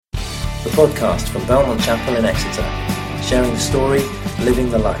the podcast from Belmont Chapel in Exeter, sharing the story, living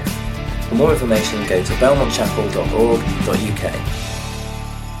the life. For more information, go to belmontchapel.org.uk.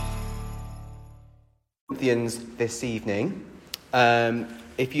 Corinthians this evening.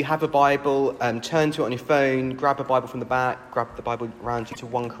 If you have a Bible, turn to it on your phone, grab a Bible from the back, grab the Bible around you to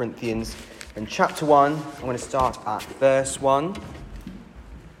 1 Corinthians and chapter 1. I'm going to start at verse 1.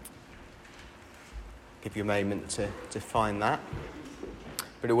 Give you a moment to find that.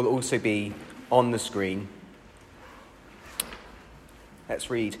 But it will also be on the screen. Let's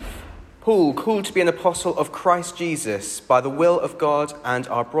read. Paul, called to be an apostle of Christ Jesus by the will of God, and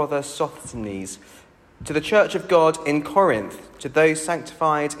our brother Sosthenes, to the church of God in Corinth, to those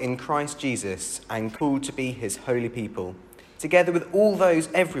sanctified in Christ Jesus and called to be his holy people, together with all those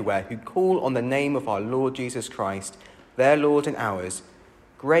everywhere who call on the name of our Lord Jesus Christ, their Lord and ours,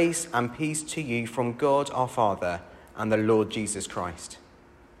 grace and peace to you from God our Father and the Lord Jesus Christ.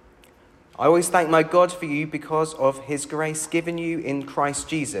 I always thank my God for you because of his grace given you in Christ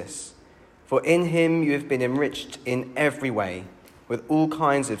Jesus. For in him you have been enriched in every way, with all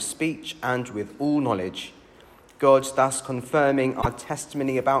kinds of speech and with all knowledge, God thus confirming our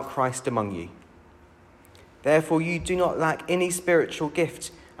testimony about Christ among you. Therefore you do not lack any spiritual gift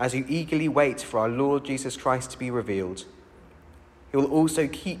as you eagerly wait for our Lord Jesus Christ to be revealed. He will also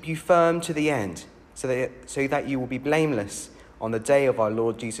keep you firm to the end, so that you will be blameless on the day of our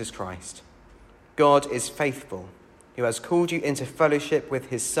Lord Jesus Christ. God is faithful, who has called you into fellowship with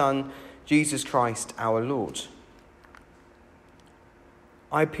his Son, Jesus Christ our Lord.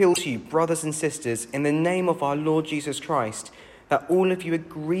 I appeal to you, brothers and sisters, in the name of our Lord Jesus Christ, that all of you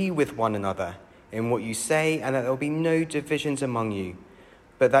agree with one another in what you say, and that there will be no divisions among you,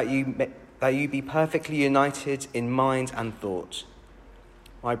 but that you be perfectly united in mind and thought.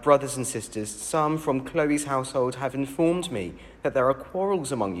 My brothers and sisters, some from Chloe's household have informed me that there are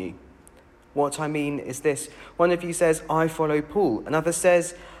quarrels among you. What I mean is this: one of you says, I follow Paul. Another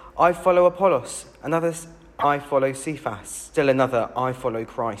says, I follow Apollos. Another, I follow Cephas. Still another, I follow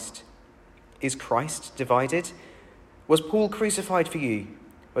Christ. Is Christ divided? Was Paul crucified for you?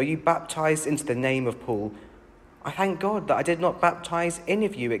 Were you baptized into the name of Paul? I thank God that I did not baptize any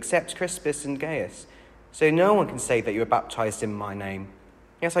of you except Crispus and Gaius, so no one can say that you were baptized in my name.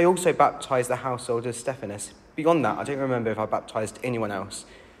 Yes, I also baptized the household of Stephanas. Beyond that, I don't remember if I baptized anyone else.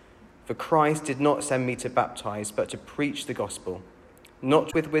 For Christ did not send me to baptize, but to preach the gospel,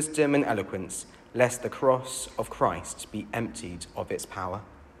 not with wisdom and eloquence, lest the cross of Christ be emptied of its power.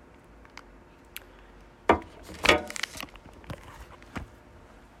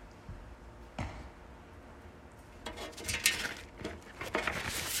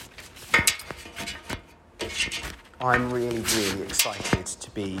 I'm really excited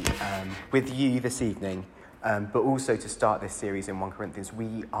to be with you this evening, but also to start this series in 1 Corinthians.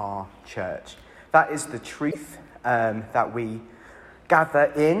 We are church. That is the truth that we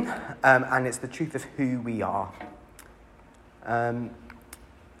gather in, and it's the truth of who we are. And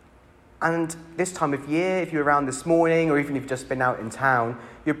this time of year, if you're around this morning, or even if you've just been out in town,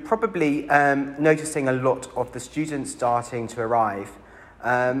 you're probably noticing a lot of the students starting to arrive.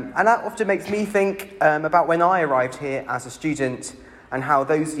 And that often makes me think about when I arrived here as a student and how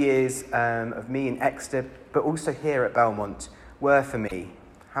those years of me in Exeter, but also here at Belmont, were for me,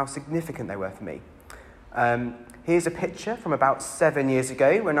 how significant they were for me. Here's a picture from about 7 years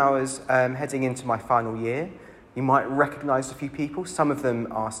ago when I was heading into my final year. You might recognise a few people. Some of them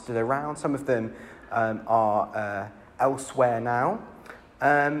are still around. Some of them are elsewhere now.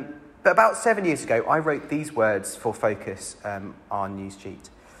 But about 7 years ago, I wrote these words for Focus, our news sheet.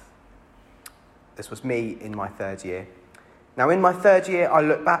 This was me in my third year. Now, in my third year, I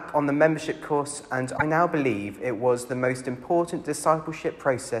look back on the membership course, and I now believe it was the most important discipleship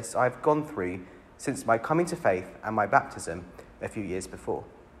process I've gone through since my coming to faith and my baptism a few years before.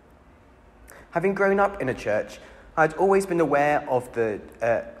 Having grown up in a church, I'd always been aware of the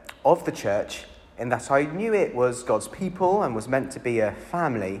church in that I knew it was God's people and was meant to be a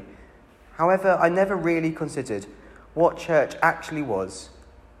family. However, I never really considered what church actually was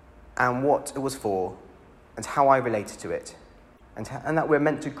and what it was for and how I related to it, and that we're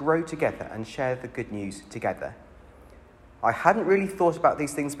meant to grow together and share the good news together. I hadn't really thought about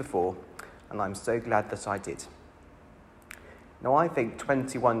these things before, and I'm so glad that I did. Now, I think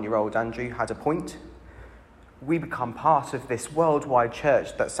 21-year-old Andrew had a point. We become part of this worldwide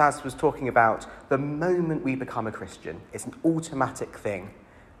church that Saz was talking about the moment we become a Christian. It's an automatic thing.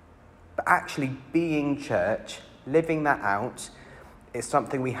 But actually being church, living that out, is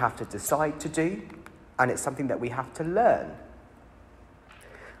something we have to decide to do, and it's something that we have to learn.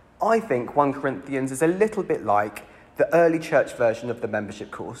 I think 1 Corinthians is a little bit like the early church version of the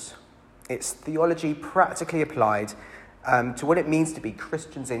membership course. It's theology practically applied to what it means to be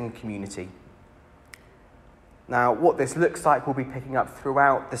Christians in community. Now, what this looks like we'll be picking up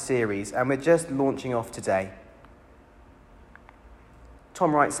throughout the series, and we're just launching off today.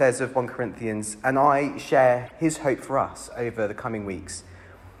 Tom Wright says of 1 Corinthians, and I share his hope for us over the coming weeks.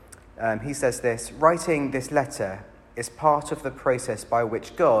 He says this: writing this letter is part of the process by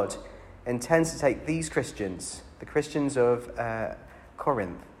which God intends to take these Christians, the Christians of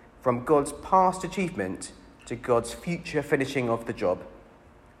Corinth, from God's past achievement to God's future finishing of the job.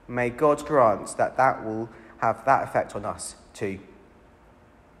 May God grant that will have that effect on us too.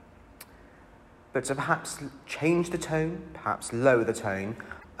 But to perhaps change the tone, perhaps lower the tone,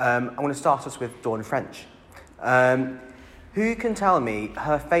 I want to start us with Dawn French. Who can tell me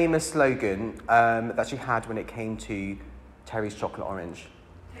her famous slogan that she had when it came to Terry's Chocolate Orange?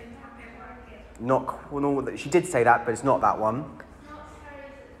 She did say that, but it's not that one. It's not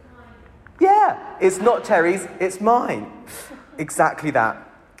Terry's, it's mine. Yeah, it's not Terry's, it's mine. Exactly that.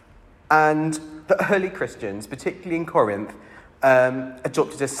 And the early Christians, particularly in Corinth,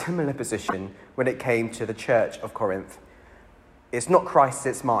 adopted a similar position when it came to the church of Corinth. It's not Christ's,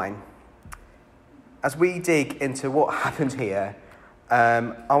 it's mine. As we dig into what happened here,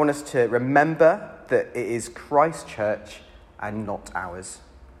 I want us to remember that it is Christ's church and not ours.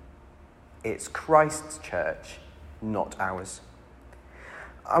 It's Christ's church, not ours.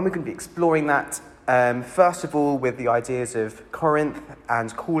 And we're going to be exploring that, first of all, with the ideas of Corinth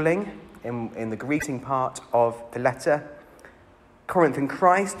and calling in the greeting part of the letter, Corinth and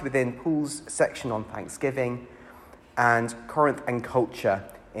Christ within Paul's section on Thanksgiving, and Corinth and culture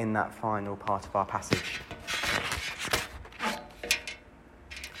in that final part of our passage.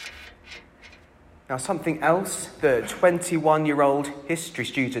 Now, something else the 21-year-old history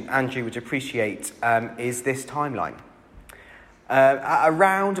student Andrew would appreciate is this timeline.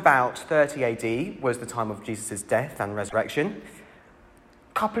 Around about 30 AD was the time of Jesus' death and resurrection.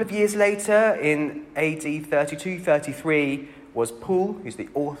 A couple of years later, in AD 32-33, was Paul, who's the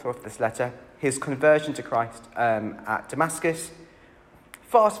author of this letter, his conversion to Christ at Damascus.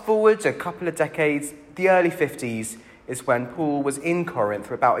 Fast forward a couple of decades, the early 50s is when Paul was in Corinth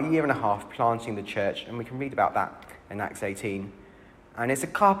for about a year and a half planting the church, and we can read about that in Acts 18. And it's a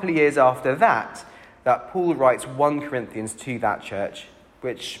couple of years after that Paul writes 1 Corinthians to that church,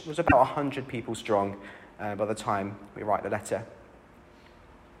 which was about 100 people strong by the time we write the letter.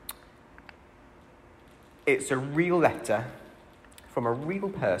 It's a real letter from a real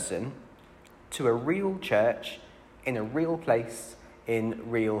person to a real church in a real place in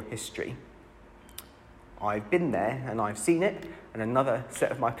real history. I've been there and I've seen it, and another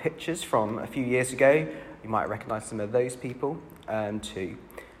set of my pictures from a few years ago, you might recognise some of those people too.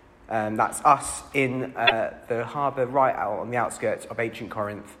 That's us in the harbour right out on the outskirts of ancient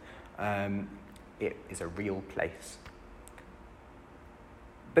Corinth. It is a real place.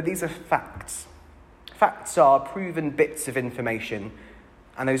 But these are facts. Facts are proven bits of information,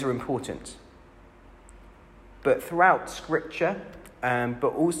 and those are important. But throughout Scripture,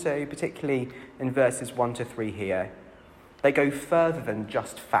 but also particularly in verses 1 to 3 here, they go further than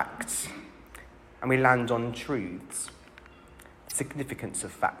just facts, and we land on truths, the significance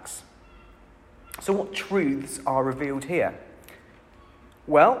of facts. So what truths are revealed here?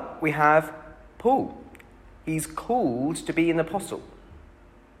 Well, we have Paul. He's called to be an apostle.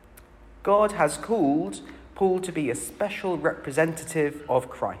 God has called Paul to be a special representative of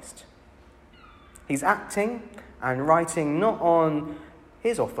Christ. He's acting and writing not on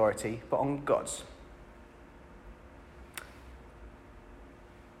his authority, but on God's.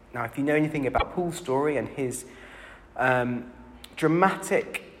 Now, if you know anything about Paul's story and his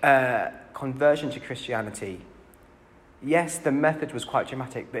dramatic conversion to Christianity, yes, the method was quite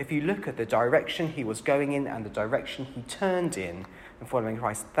dramatic, but if you look at the direction he was going in and the direction he turned in and following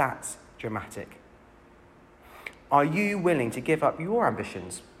Christ, that's dramatic. Are you willing to give up your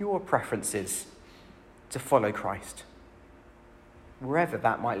ambitions, your preferences, to follow Christ, wherever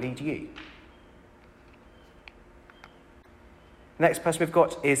that might lead you? The next person we've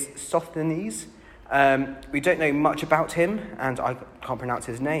got is Sosthenes. We don't know much about him, and I can't pronounce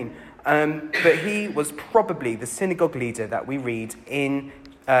his name, but he was probably the synagogue leader that we read in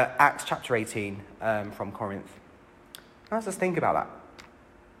Acts chapter 18 from Corinth. Let's just think about that.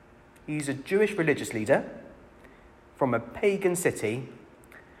 He's a Jewish religious leader from a pagan city,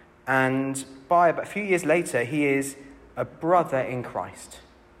 and by about a few years later, he is a brother in Christ.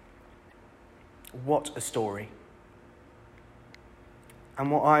 What a story.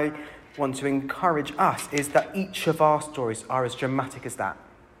 And what I want to encourage us is that each of our stories are as dramatic as that.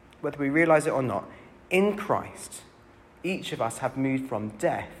 Whether we realise it or not, in Christ, each of us have moved from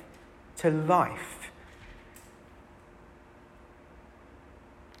death to life.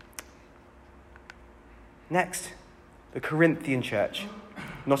 Next, the Corinthian church.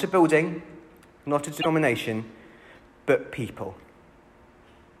 Not a building, not a denomination, but people.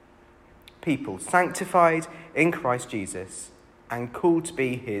 People sanctified in Christ Jesus and called to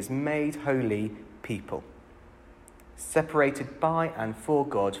be his made holy people, separated by and for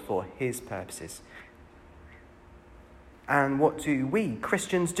God for his purposes. And what do we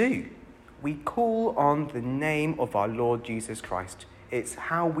Christians do? We call on the name of our Lord Jesus Christ. It's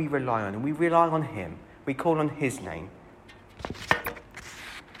how we rely on him. We rely on him. We call on his name.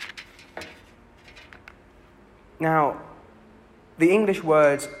 Now, the English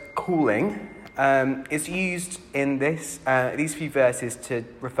word calling is used in these few verses to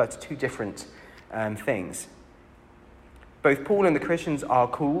refer to two different things. Both Paul and the Christians are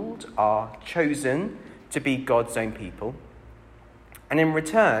called, are chosen to be God's own people. And in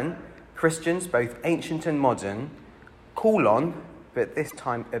return, Christians, both ancient and modern, call on, but this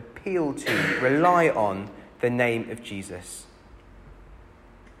time appeal to, rely on the name of Jesus.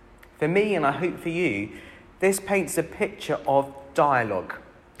 For me, and I hope for you, this paints a picture of dialogue,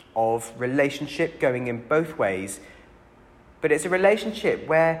 of relationship going in both ways, but it's a relationship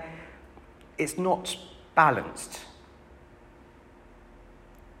where it's not balanced.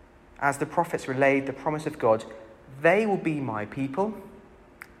 As the prophets relayed the promise of God, they will be my people,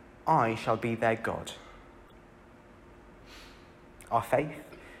 I shall be their God. Our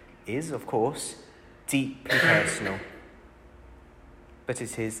faith is, of course, deeply personal, but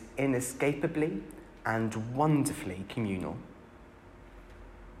it is inescapably and wonderfully communal.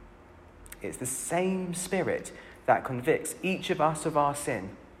 It's the same Spirit that convicts each of us of our sin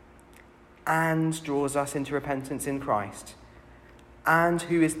and draws us into repentance in Christ, and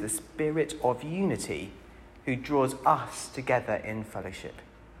who is the Spirit of unity who draws us together in fellowship.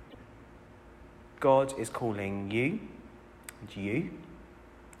 God is calling you, and you,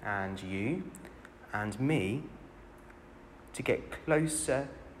 and you, and me to get closer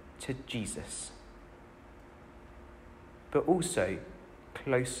to Jesus, but also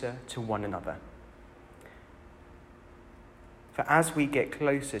closer to one another. For as we get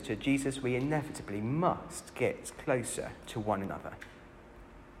closer to Jesus, we inevitably must get closer to one another.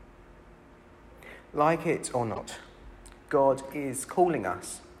 Like it or not, God is calling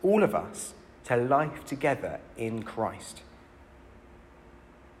us, all of us, to life together in Christ.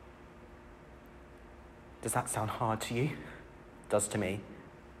 Does that sound hard to you? It does to me.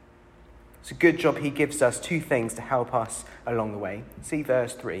 It's a good job he gives us two things to help us along the way. See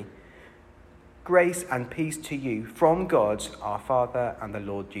verse 3. Grace and peace to you from God, our Father, and the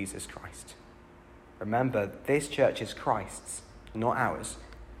Lord Jesus Christ. Remember, this church is Christ's, not ours.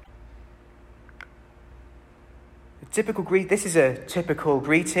 This is a typical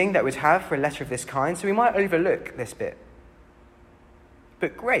greeting that we'd have for a letter of this kind, so we might overlook this bit.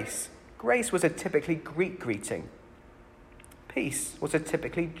 But grace was a typically Greek greeting. Peace was a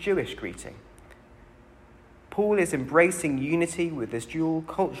typically Jewish greeting. Paul is embracing unity with this dual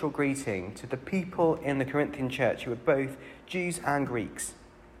cultural greeting to the people in the Corinthian church who are both Jews and Greeks.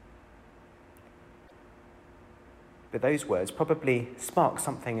 But those words probably spark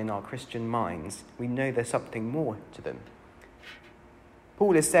something in our Christian minds. We know there's something more to them.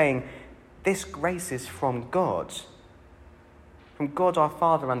 Paul is saying, this grace is from God our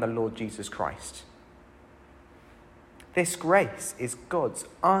Father and the Lord Jesus Christ. This grace is God's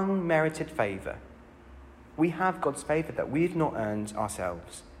unmerited favour. We have God's favour that we've not earned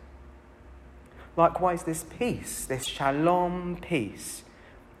ourselves. Likewise, this peace, this shalom peace,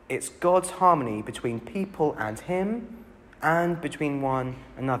 it's God's harmony between people and him and between one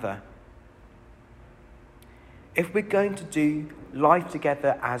another. If we're going to do life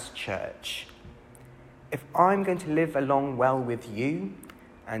together as church, if I'm going to live along well with you,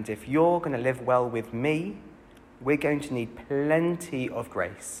 and if you're going to live well with me, we're going to need plenty of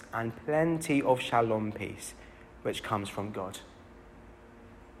grace and plenty of shalom peace, which comes from God.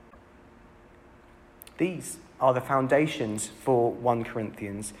 These are the foundations for 1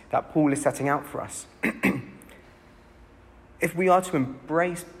 Corinthians that Paul is setting out for us. If we are to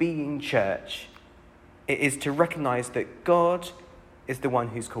embrace being church, it is to recognise that God is the one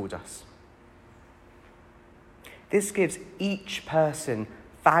who's called us. This gives each person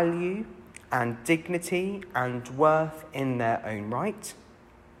value and dignity and worth in their own right,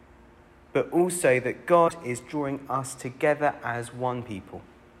 but also that God is drawing us together as one people.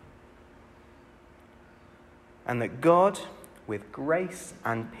 And that God, with grace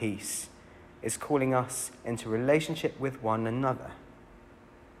and peace, is calling us into relationship with one another.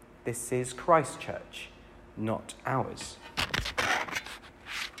 This is Christ's church, not ours.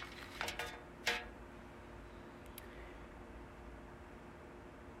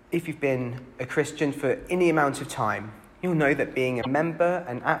 if you've been a Christian for any amount of time, you'll know that being a member,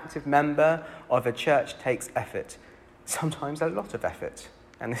 an active member of a church takes effort, sometimes a lot of effort.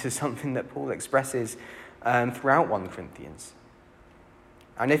 And this is something that Paul expresses throughout 1 Corinthians.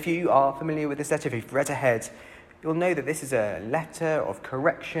 And if you are familiar with this letter, if you've read ahead, you'll know that this is a letter of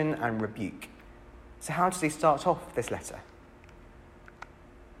correction and rebuke. So how does he start off this letter?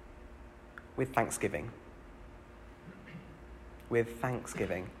 With thanksgiving. With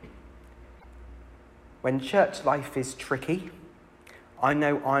thanksgiving. When church life is tricky, I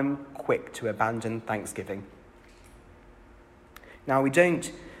know I'm quick to abandon thanksgiving. Now, we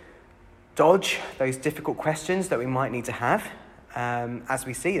don't dodge those difficult questions that we might need to have, as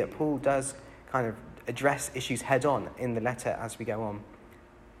we see that Paul does kind of address issues head on in the letter as we go on.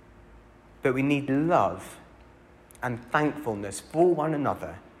 But we need love and thankfulness for one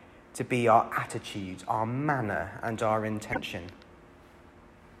another to be our attitude, our manner, and our intention.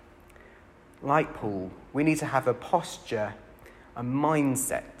 Like Paul, we need to have a posture, a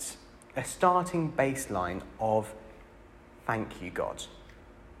mindset, a starting baseline of thank you, God.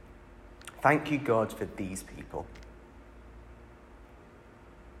 Thank you, God, for these people.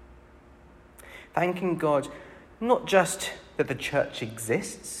 Thanking God not just that the church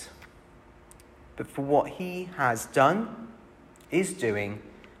exists, but for what he has done, is doing,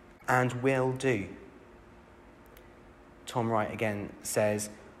 and will do. Tom Wright again says,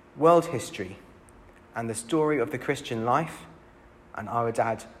 world history and the story of the Christian life, and I would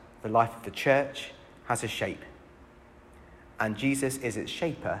add the life of the church, has a shape. And Jesus is its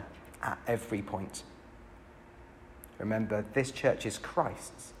shaper at every point. Remember, this church is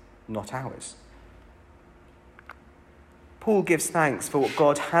Christ's, not ours. Paul gives thanks for what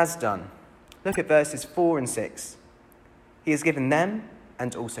God has done. Look at verses 4 and 6. He has given them,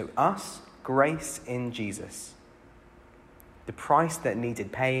 and also us, grace in Jesus. The price that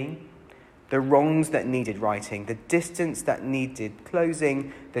needed paying, the wrongs that needed righting, the distance that needed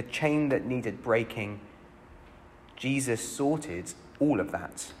closing, the chain that needed breaking. Jesus sorted all of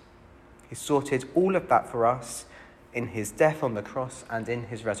that. He sorted all of that for us in his death on the cross and in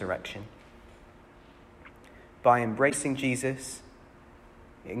his resurrection. By embracing Jesus,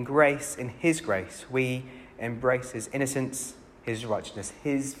 in his grace, we embrace his innocence, his righteousness,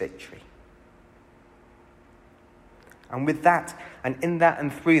 his victory. And with that, and in that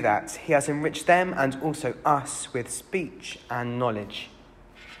and through that, he has enriched them and also us with speech and knowledge.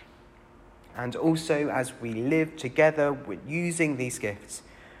 And also, as we live together with using these gifts,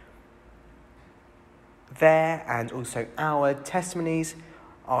 their and also our testimonies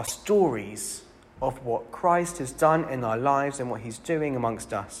are stories of what Christ has done in our lives and what he's doing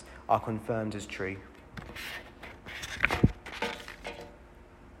amongst us are confirmed as true.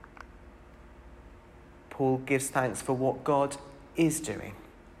 Paul gives thanks for what God is doing.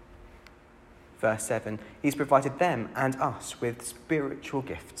 Verse 7, he's provided them and us with spiritual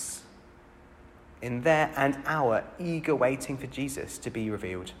gifts in their and our eager waiting for Jesus to be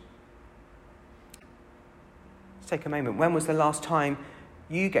revealed. Let's take a moment. When was the last time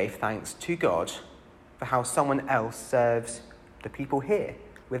you gave thanks to God for how someone else serves the people here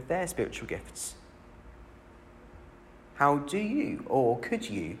with their spiritual gifts? How do you, or could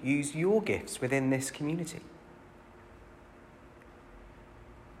you, use your gifts within this community?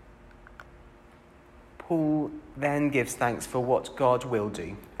 Paul then gives thanks for what God will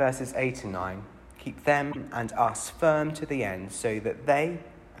do. Verses 8 and 9. Keep them and us firm to the end, so that they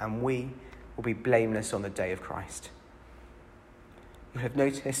and we will be blameless on the day of Christ. You have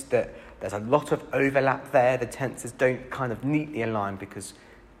noticed that there's a lot of overlap there. The tenses don't kind of neatly align because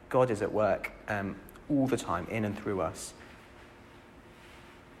God is at work all the time, in and through us.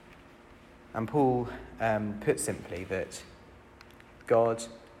 And Paul puts simply that God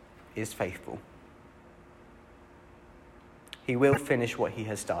is faithful. He will finish what he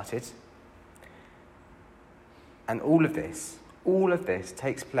has started. And all of this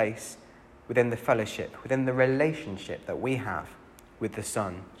takes place within the fellowship, within the relationship that we have with the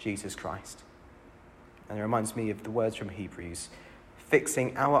Son, Jesus Christ. And it reminds me of the words from Hebrews,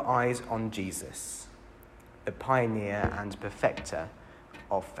 fixing our eyes on Jesus, the pioneer and perfecter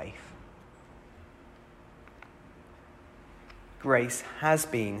of faith. Grace has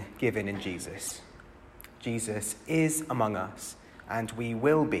been given in Jesus. Jesus is among us, and we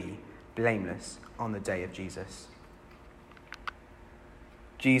will be blameless on the day of Jesus.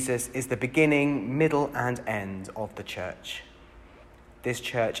 Jesus is the beginning, middle, and end of the church. This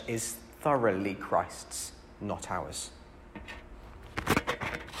church is thoroughly Christ's, not ours.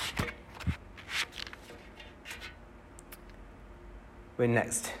 We're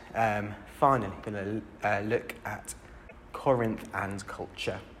next, finally, going to look at Corinth and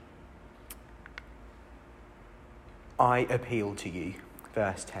culture. I appeal to you.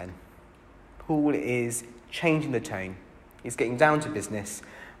 Verse 10. Paul is changing the tone. He's getting down to business,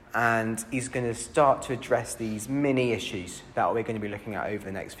 and he's going to start to address these mini issues that we're going to be looking at over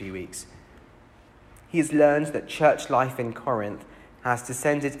the next few weeks. He has learned that church life in Corinth has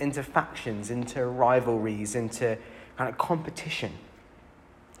descended into factions, into rivalries, into kind of competition.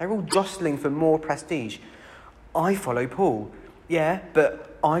 They're all jostling for more prestige. I follow Paul. Yeah,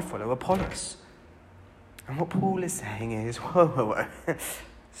 but I follow Apollos. And what Paul is saying is, whoa.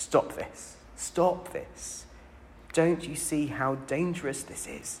 Stop this. Stop this. Don't you see how dangerous this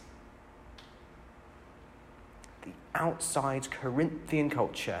is? The outside Corinthian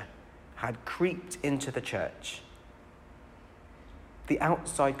culture had creeped into the church. The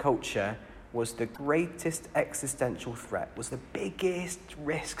outside culture was the greatest existential threat, was the biggest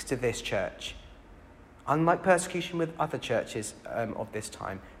risk to this church. Unlike persecution with other churches of this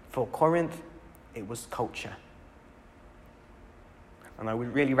time, for Corinth, it was culture. And I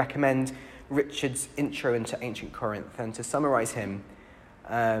would really recommend Richard's intro into ancient Corinth. And to summarize him,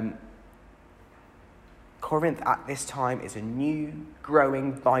 Corinth at this time is a new,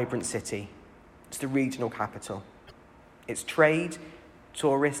 growing, vibrant city. It's the regional capital. Its trade,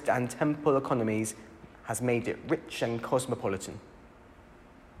 tourist and temple economies has made it rich and cosmopolitan.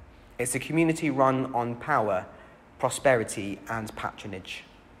 It's a community run on power, prosperity and patronage.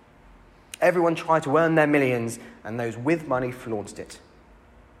 Everyone tried to earn their millions, and those with money flaunted it.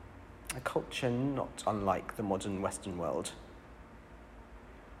 A culture not unlike the modern Western world.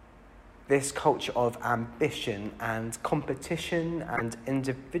 This culture of ambition and competition and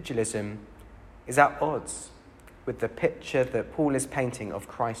individualism is at odds with the picture that Paul is painting of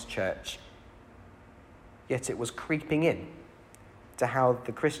Christ's church. Yet it was creeping in to how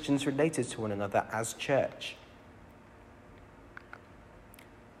the Christians related to one another as church.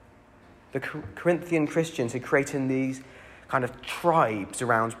 The Corinthian Christians had created these kind of tribes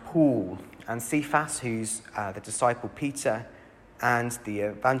around Paul and Cephas, who's the disciple Peter, and the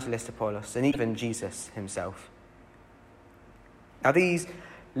evangelist Apollos, and even Jesus himself. Now these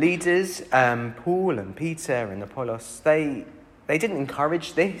leaders, Paul and Peter and Apollos, they didn't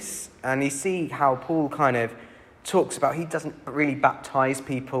encourage this, and you see how Paul kind of talks about he doesn't really baptize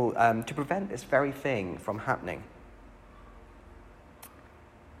people to prevent this very thing from happening.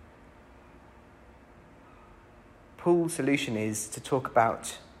 Paul's solution is to talk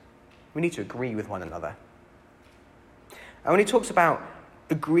about we need to agree with one another. And when he talks about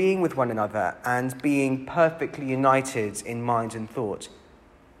agreeing with one another and being perfectly united in mind and thought,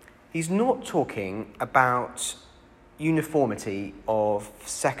 he's not talking about uniformity of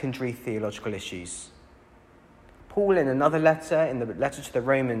secondary theological issues. Paul, in another letter, in the letter to the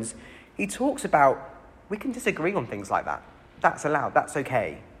Romans, he talks about we can disagree on things like that. That's allowed, that's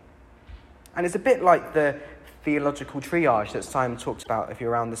okay. And it's a bit like the theological triage that Simon talked about if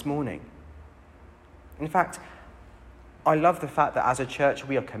you're around this morning. In fact, I love the fact that as a church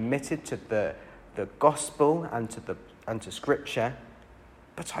we are committed to the gospel and to scripture,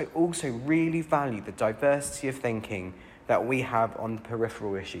 but I also really value the diversity of thinking that we have on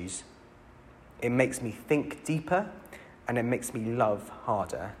peripheral issues. It makes me think deeper and it makes me love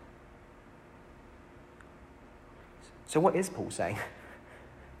harder. So what is Paul saying?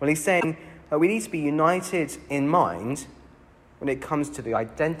 Well, he's saying that we need to be united in mind when it comes to the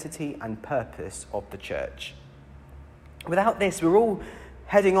identity and purpose of the church. Without this, we're all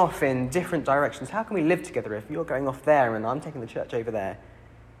heading off in different directions. How can we live together if you're going off there and I'm taking the church over there?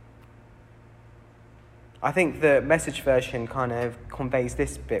 I think the Message version kind of conveys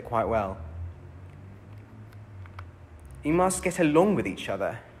this bit quite well. You must get along with each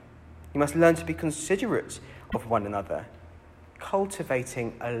other. You must learn to be considerate of one another,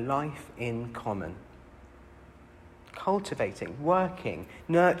 cultivating a life in common. Cultivating, working,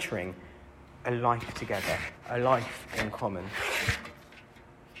 nurturing a life together, a life in common.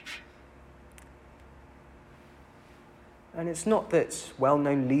 And it's not that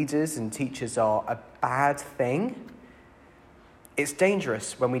well-known leaders and teachers are a bad thing. It's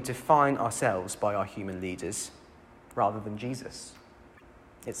dangerous when we define ourselves by our human leaders rather than Jesus.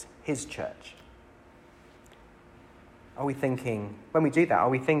 It's his church. Are we thinking, when we do that, are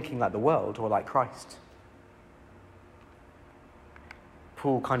we thinking like the world or like Christ?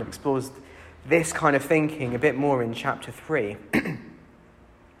 Paul kind of explores this kind of thinking a bit more in chapter 3.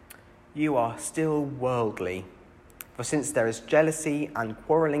 You are still worldly. For since there is jealousy and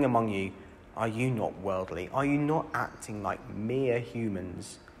quarrelling among you, are you not worldly? Are you not acting like mere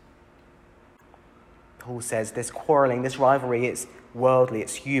humans? Paul says this quarrelling, this rivalry, it's worldly,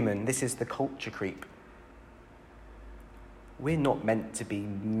 it's human. This is the culture creep. We're not meant to be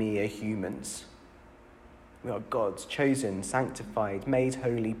mere humans. We are God's chosen, sanctified, made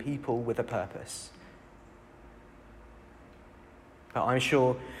holy people with a purpose. But I'm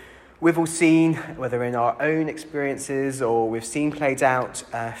sure we've all seen, whether in our own experiences or we've seen played out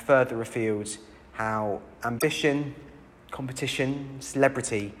further afield, how ambition, competition,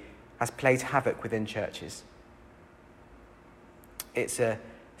 celebrity has played havoc within churches. It's a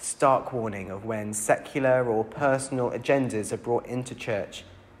stark warning of when secular or personal agendas are brought into church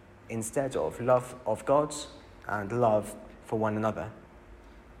instead of love of God and love for one another.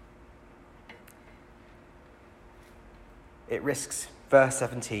 It risks, verse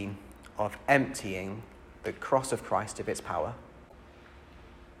 17, of emptying the cross of Christ of its power.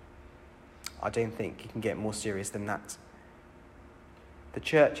 I don't think you can get more serious than that. The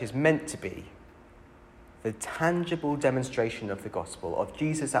church is meant to be the tangible demonstration of the gospel, of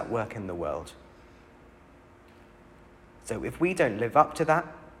Jesus at work in the world. So if we don't live up to that,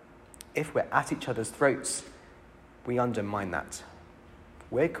 if we're at each other's throats, we undermine that.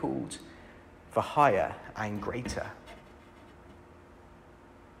 We're called for higher and greater.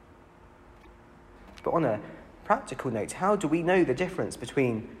 But on a practical note, how do we know the difference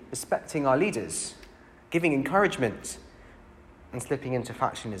between respecting our leaders, giving encouragement, and slipping into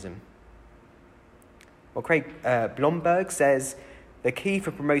factionism? Well, Craig Blomberg says the key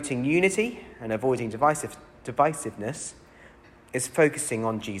for promoting unity and avoiding divisiveness is focusing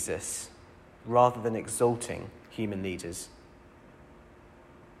on Jesus rather than exalting human leaders.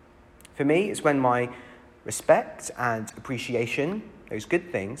 For me, it's when my respect and appreciation, those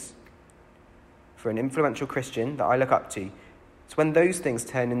good things, for an influential Christian that I look up to, it's when those things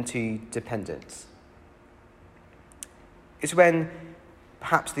turn into dependence. It's when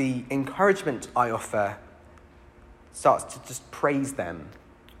perhaps the encouragement I offer starts to just praise them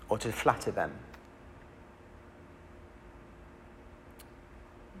or to flatter them.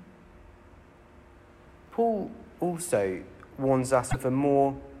 Paul also warns us of a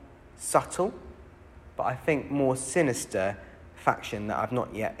more subtle, but I think more sinister faction that I've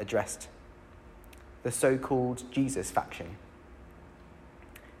not yet addressed. The so-called Jesus faction.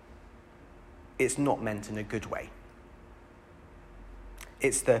 It's not meant in a good way.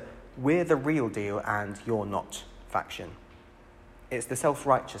 It's the we're the real deal and you're not faction. It's the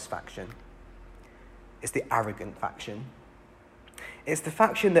self-righteous faction. It's the arrogant faction. It's the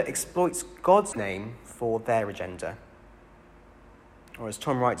faction that exploits God's name for their agenda. Or as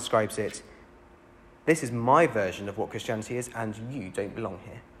Tom Wright describes it, this is my version of what Christianity is and you don't belong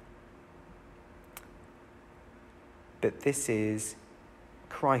here. But this is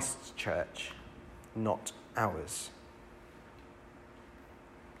Christ's church, not ours.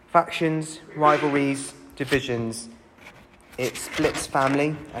 Factions, rivalries, divisions, it splits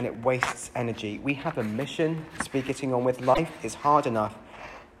family and it wastes energy. We have a mission to be getting on with. Life is hard enough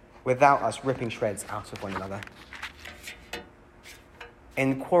without us ripping shreds out of one another.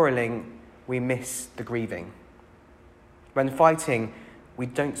 In quarrelling, we miss the grieving. When fighting, we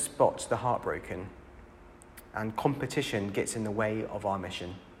don't spot the heartbroken. And competition gets in the way of our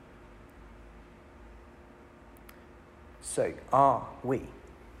mission. So, are we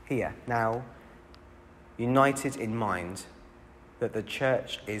here now united in mind that the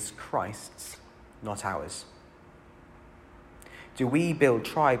church is Christ's, not ours? Do we build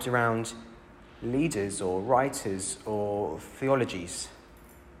tribes around leaders or writers or theologies?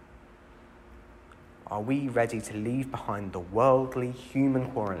 Are we ready to leave behind the worldly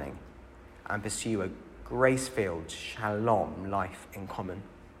human quarrelling and pursue a grace-filled shalom life in common?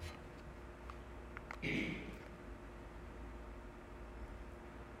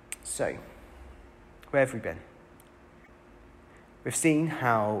 So, where have we been? We've seen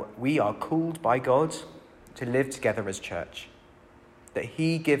how we are called by God to live together as church, that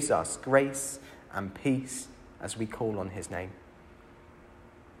he gives us grace and peace as we call on his name.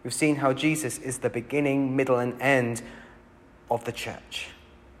 We've seen how Jesus is the beginning, middle, and end of the church.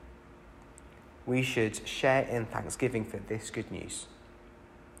 We should share in thanksgiving for this good news.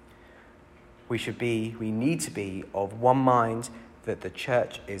 We need to be of one mind that the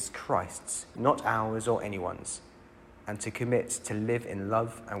church is Christ's, not ours or anyone's, and to commit to live in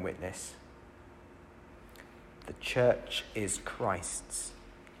love and witness. The church is Christ's,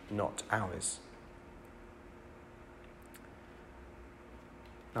 not ours.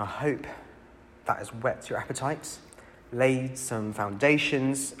 I hope that has whet your appetites, laid some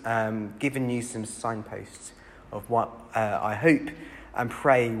foundations, given you some signposts of what I hope and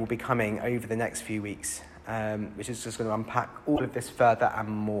pray will be coming over the next few weeks, which is just going to unpack all of this further and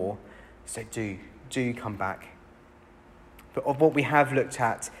more. So do come back. But of what we have looked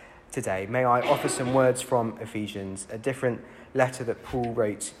at today, may I offer some words from Ephesians, a different letter that Paul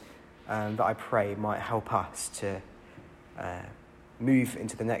wrote that I pray might help us to move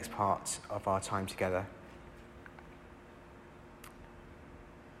into the next part of our time together.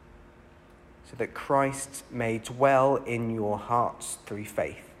 So that Christ may dwell in your hearts through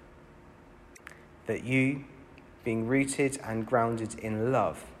faith, that you, being rooted and grounded in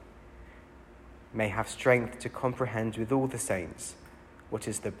love, may have strength to comprehend with all the saints what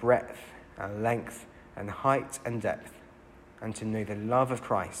is the breadth and length and height and depth, and to know the love of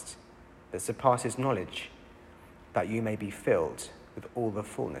Christ that surpasses knowledge, that you may be filled with all the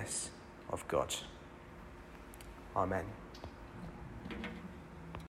fullness of God. Amen.